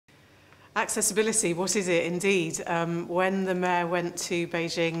Accessibility, what is it indeed? When the Mayor went to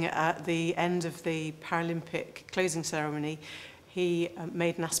Beijing at the end of the Paralympic closing ceremony, he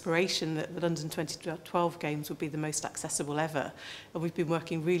made an aspiration that the London 2012 Games would be the most accessible ever. And we've been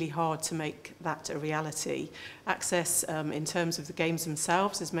working really hard to make that a reality. Access in terms of the Games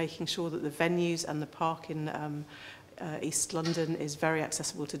themselves is making sure that the venues and the park in East London is very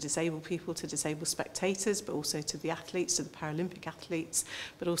accessible to disabled people, to disabled spectators, but also to the athletes, to the Paralympic athletes,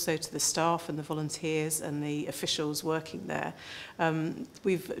 but also to the staff and the volunteers and the officials working there.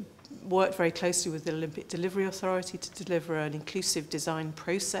 We've worked very closely with the Olympic Delivery Authority to deliver an inclusive design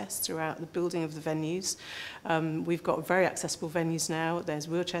process throughout the building of the venues. We've got very accessible venues now. There's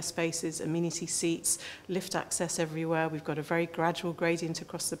wheelchair spaces, amenity seats, lift access everywhere. We've got a very gradual gradient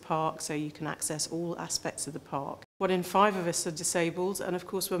across the park, so you can access all aspects of the park. 1 in 5 of us are disabled, and of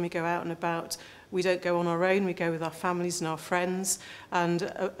course when we go out and about, we don't go on our own, we go with our families and our friends,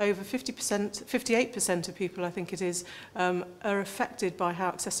 and over 58% of people, I think it is, are affected by how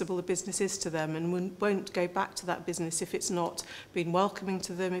accessible the business is to them, and won't go back to that business if it's not been welcoming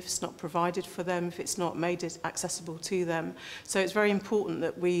to them, if it's not provided for them, if it's not made it accessible to them. So it's very important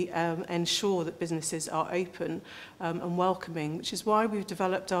that we ensure that businesses are open and welcoming, which is why we've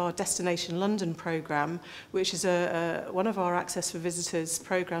developed our Destination London programme, which is one of our Access for Visitors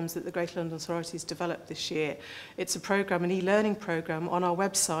programmes that the Greater London Authority has developed this year. It's a programme, an e-learning programme on our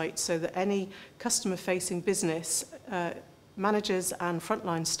website, so that any customer-facing business, managers and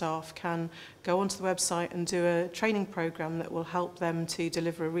frontline staff can go onto the website and do a training programme that will help them to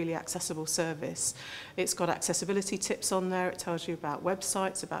deliver a really accessible service. It's got accessibility tips on there. It tells you about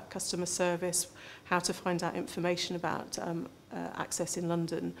websites, about customer service, how to find out information about access in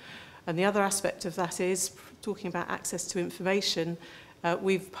London. And the other aspect of that is, talking about access to information,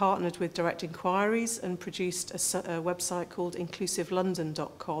 we've partnered with Direct Inquiries and produced a website called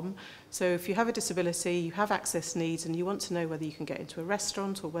inclusivelondon.com. So if you have a disability, you have access needs, and you want to know whether you can get into a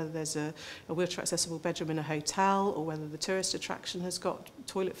restaurant, or whether there's a wheelchair accessible bedroom in a hotel, or whether the tourist attraction has got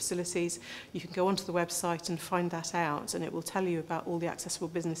toilet facilities, you can go onto the website and find that out, and it will tell you about all the accessible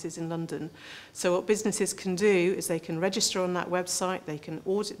businesses in London. So what businesses can do is they can register on that website, they can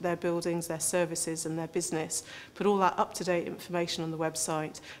audit their buildings, their services and their business, put all that up-to-date information on the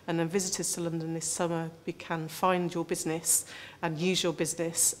website, and then visitors to London this summer can find your business and use your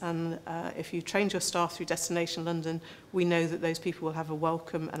business. And if you trained your staff through Destination London, we know that those people will have a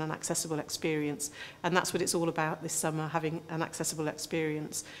welcome and an accessible experience. And that's what it's all about this summer, having an accessible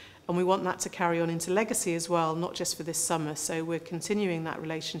experience. And we want that to carry on into Legacy as well, not just for this summer. So we're continuing that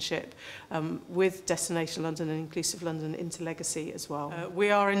relationship with Destination London and Inclusive London into Legacy as well.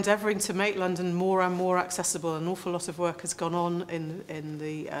 We are endeavouring to make London more and more accessible. An awful lot of work has gone on in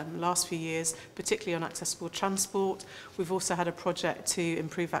the last few years, particularly on accessible transport. We've also had a project to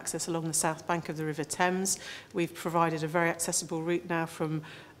improve access along the south bank of the River Thames. We've provided a very accessible route now from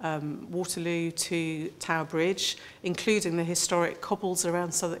Waterloo to Tower Bridge, including the historic cobbles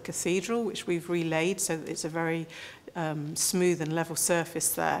around Southwark Cathedral, which we've relaid so that it's a very smooth and level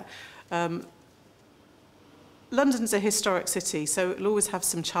surface there. London's a historic city, so it'll always have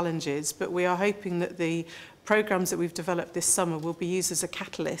some challenges, but we are hoping that the programmes that we've developed this summer will be used as a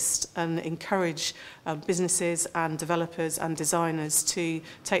catalyst and encourage businesses and developers and designers to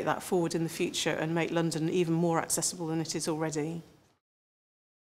take that forward in the future and make London even more accessible than it is already.